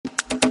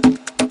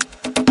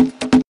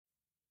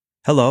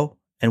Hello,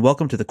 and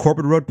welcome to the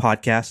Corbett Road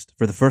podcast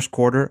for the first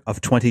quarter of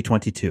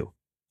 2022.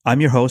 I'm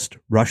your host,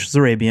 Rush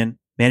Zarabian,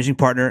 managing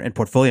partner and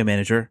portfolio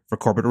manager for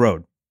Corbett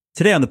Road.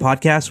 Today on the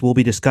podcast, we'll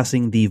be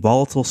discussing the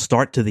volatile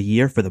start to the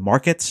year for the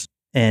markets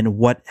and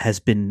what has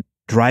been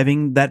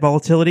driving that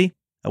volatility.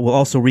 We'll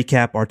also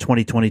recap our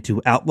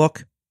 2022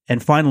 outlook.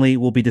 And finally,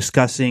 we'll be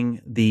discussing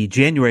the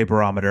January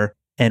barometer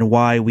and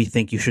why we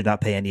think you should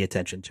not pay any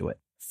attention to it.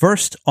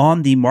 First,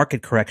 on the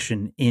market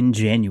correction in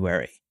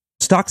January.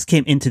 Stocks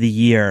came into the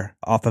year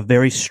off a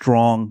very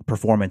strong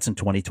performance in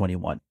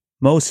 2021.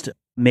 Most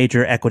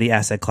major equity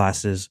asset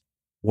classes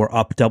were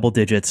up double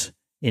digits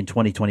in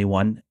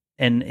 2021.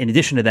 And in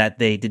addition to that,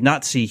 they did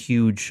not see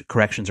huge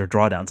corrections or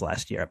drawdowns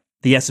last year.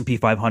 The S&P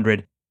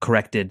 500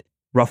 corrected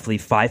roughly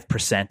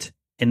 5%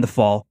 in the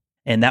fall,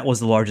 and that was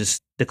the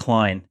largest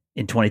decline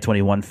in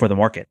 2021 for the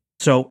market.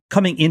 So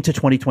coming into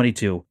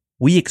 2022,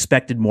 we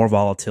expected more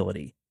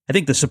volatility. I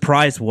think the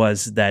surprise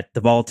was that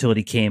the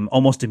volatility came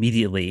almost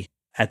immediately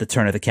at the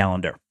turn of the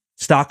calendar.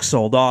 Stocks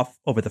sold off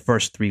over the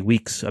first 3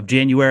 weeks of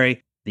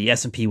January. The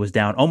S&P was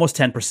down almost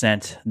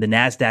 10%. The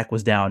NASDAQ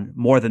was down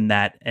more than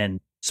that. And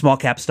small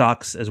cap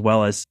stocks, as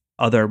well as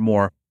other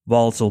more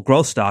volatile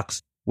growth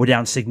stocks, were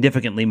down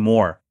significantly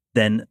more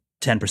than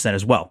 10%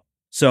 as well.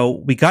 So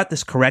we got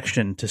this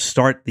correction to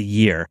start the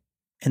year.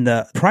 And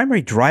the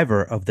primary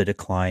driver of the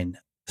decline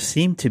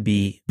seemed to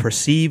be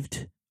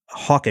perceived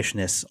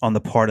hawkishness on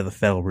the part of the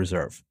Federal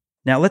Reserve.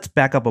 Now let's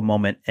back up a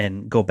moment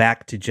and go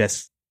back to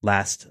just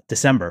last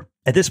December.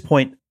 At this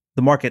point,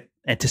 the market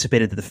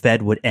anticipated that the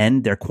Fed would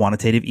end their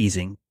quantitative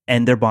easing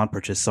and their bond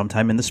purchase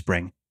sometime in the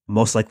spring,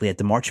 most likely at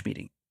the March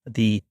meeting.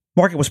 The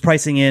market was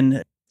pricing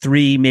in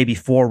 3, maybe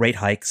 4 rate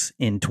hikes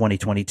in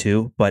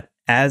 2022, but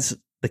as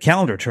the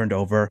calendar turned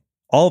over,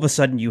 all of a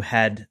sudden you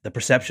had the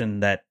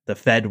perception that the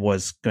Fed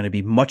was going to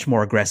be much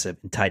more aggressive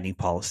in tightening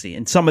policy.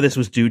 And some of this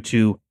was due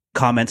to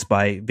comments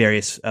by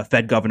various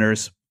Fed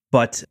governors,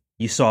 but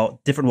you saw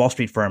different Wall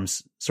Street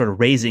firms sort of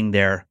raising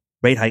their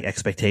rate hike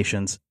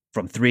expectations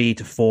from 3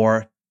 to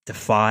 4 to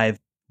 5.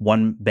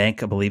 One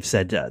bank, I believe,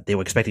 said they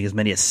were expecting as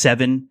many as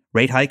 7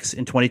 rate hikes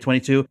in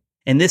 2022.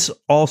 And this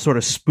all sort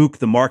of spooked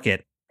the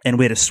market, and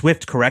we had a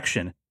swift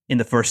correction in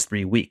the first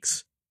 3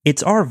 weeks.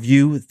 It's our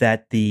view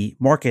that the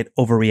market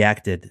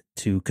overreacted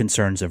to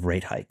concerns of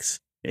rate hikes.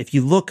 If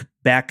you look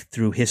back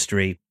through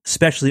history,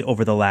 especially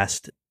over the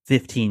last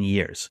 15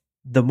 years,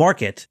 the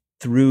market,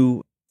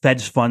 through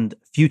Fed fund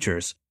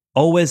futures,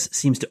 always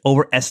seems to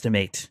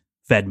overestimate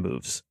Fed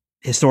moves.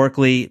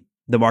 Historically,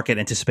 the market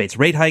anticipates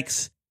rate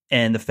hikes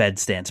and the Fed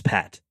stands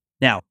pat.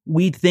 Now,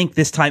 we think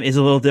this time is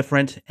a little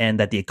different and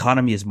that the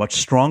economy is much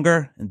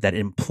stronger, and that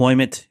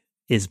employment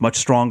is much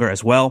stronger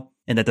as well,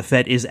 and that the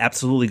Fed is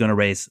absolutely going to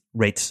raise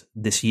rates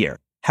this year.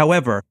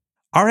 However,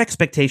 our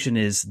expectation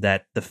is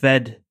that the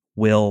Fed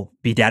will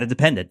be data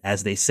dependent,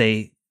 as they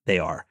say they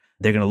are.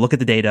 They're going to look at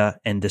the data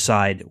and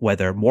decide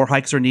whether more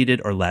hikes are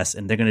needed or less,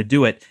 and they're going to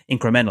do it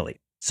incrementally.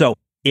 So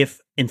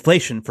if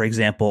inflation, for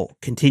example,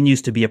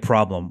 continues to be a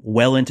problem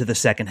well into the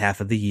second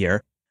half of the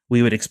year,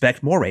 we would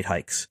expect more rate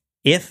hikes.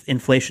 If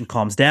inflation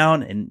calms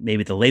down and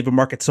maybe the labor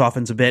market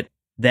softens a bit,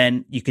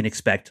 then you can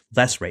expect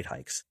less rate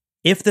hikes.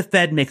 If the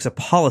Fed makes a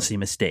policy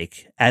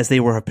mistake, as they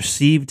were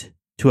perceived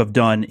to have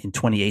done in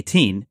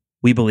 2018,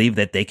 we believe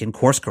that they can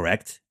course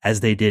correct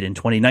as they did in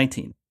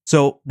 2019.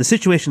 So the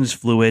situation is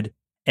fluid,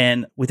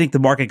 and we think the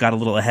market got a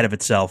little ahead of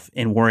itself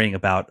in worrying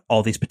about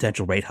all these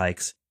potential rate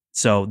hikes.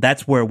 So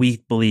that's where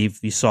we believe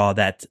you saw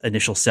that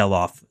initial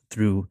sell-off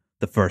through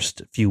the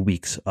first few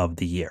weeks of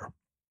the year.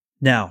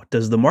 Now,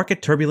 does the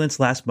market turbulence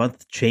last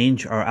month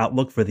change our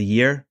outlook for the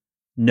year?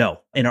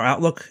 No. In our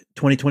Outlook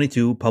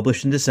 2022,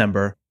 published in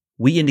December,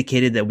 we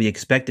indicated that we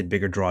expected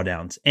bigger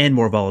drawdowns and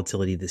more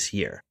volatility this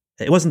year.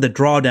 It wasn't the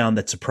drawdown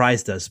that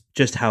surprised us,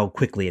 just how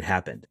quickly it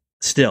happened.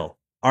 Still,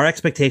 our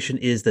expectation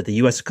is that the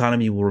U.S.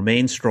 economy will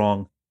remain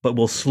strong, but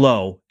will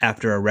slow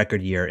after a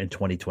record year in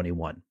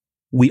 2021.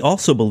 We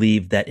also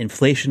believe that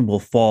inflation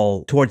will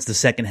fall towards the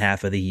second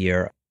half of the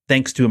year,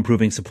 thanks to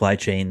improving supply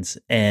chains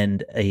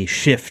and a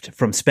shift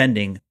from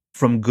spending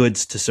from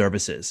goods to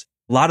services.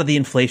 A lot of the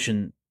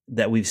inflation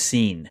that we've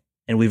seen,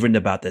 and we've written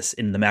about this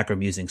in the Macro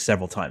Musings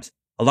several times,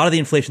 a lot of the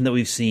inflation that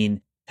we've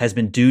seen has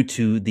been due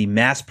to the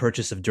mass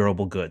purchase of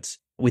durable goods.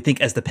 We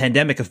think as the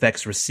pandemic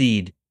effects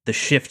recede, the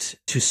shift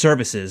to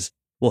services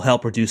will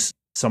help reduce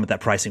some of that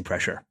pricing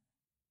pressure.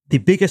 The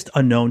biggest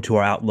unknown to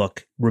our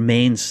outlook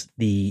remains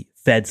the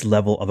Fed's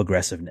level of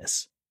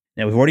aggressiveness.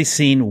 Now, we've already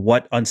seen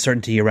what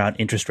uncertainty around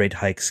interest rate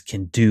hikes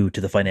can do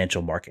to the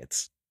financial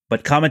markets.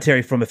 But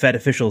commentary from Fed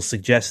officials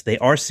suggests they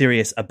are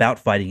serious about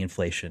fighting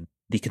inflation.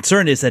 The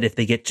concern is that if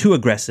they get too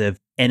aggressive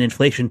and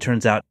inflation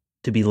turns out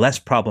to be less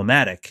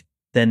problematic,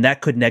 then that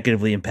could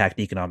negatively impact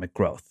economic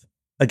growth.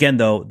 Again,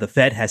 though, the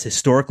Fed has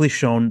historically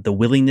shown the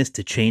willingness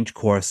to change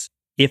course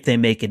if they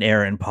make an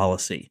error in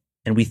policy,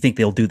 and we think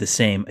they'll do the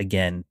same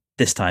again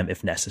this time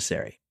if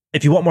necessary.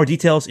 If you want more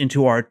details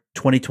into our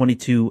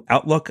 2022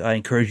 outlook, I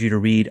encourage you to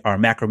read our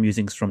Macro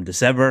Musings from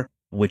December,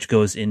 which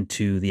goes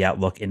into the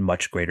outlook in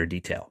much greater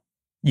detail.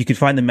 You can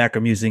find the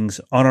macro musings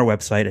on our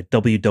website at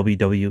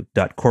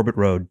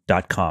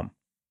www.corbettroad.com.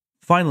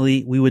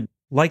 Finally, we would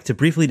like to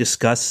briefly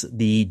discuss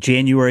the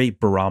January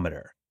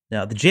barometer.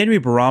 Now, the January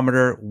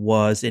barometer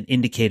was an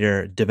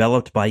indicator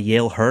developed by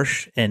Yale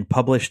Hirsch and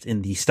published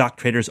in the Stock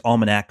Traders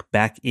Almanac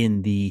back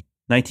in the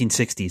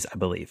 1960s, I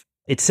believe.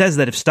 It says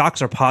that if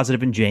stocks are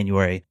positive in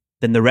January,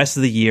 then the rest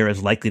of the year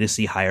is likely to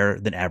see higher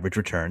than average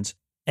returns.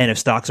 And if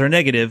stocks are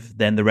negative,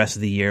 then the rest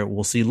of the year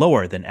will see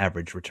lower than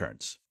average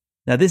returns.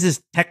 Now, this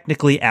is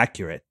technically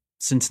accurate.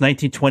 Since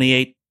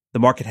 1928, the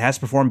market has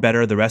performed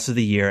better the rest of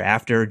the year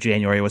after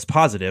January was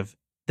positive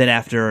than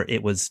after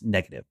it was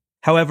negative.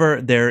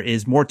 However, there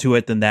is more to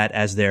it than that,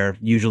 as there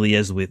usually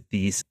is with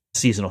these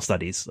seasonal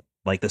studies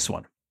like this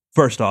one.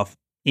 First off,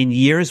 in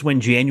years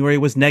when January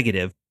was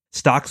negative,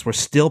 stocks were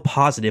still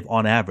positive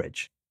on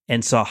average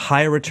and saw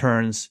higher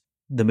returns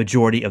the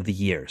majority of the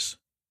years.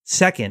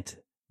 Second,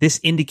 this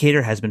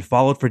indicator has been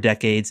followed for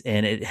decades,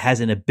 and it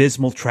has an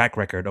abysmal track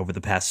record over the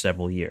past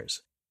several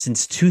years.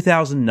 Since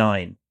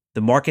 2009,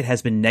 the market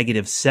has been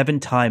negative 7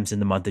 times in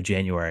the month of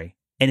January,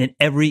 and in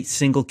every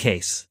single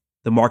case,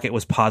 the market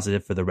was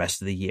positive for the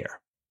rest of the year.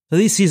 So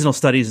these seasonal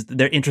studies,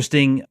 they're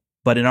interesting,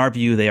 but in our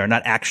view, they are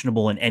not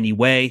actionable in any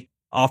way.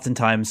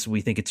 Oftentimes,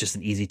 we think it's just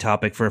an easy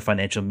topic for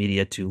financial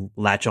media to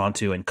latch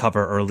onto and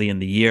cover early in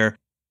the year,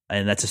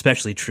 and that's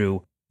especially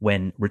true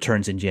when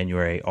returns in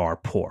January are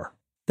poor.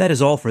 That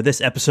is all for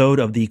this episode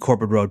of the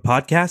Corbett Road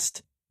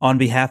podcast. On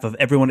behalf of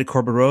everyone at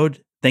Corbett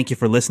Road, thank you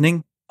for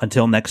listening.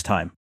 Until next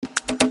time.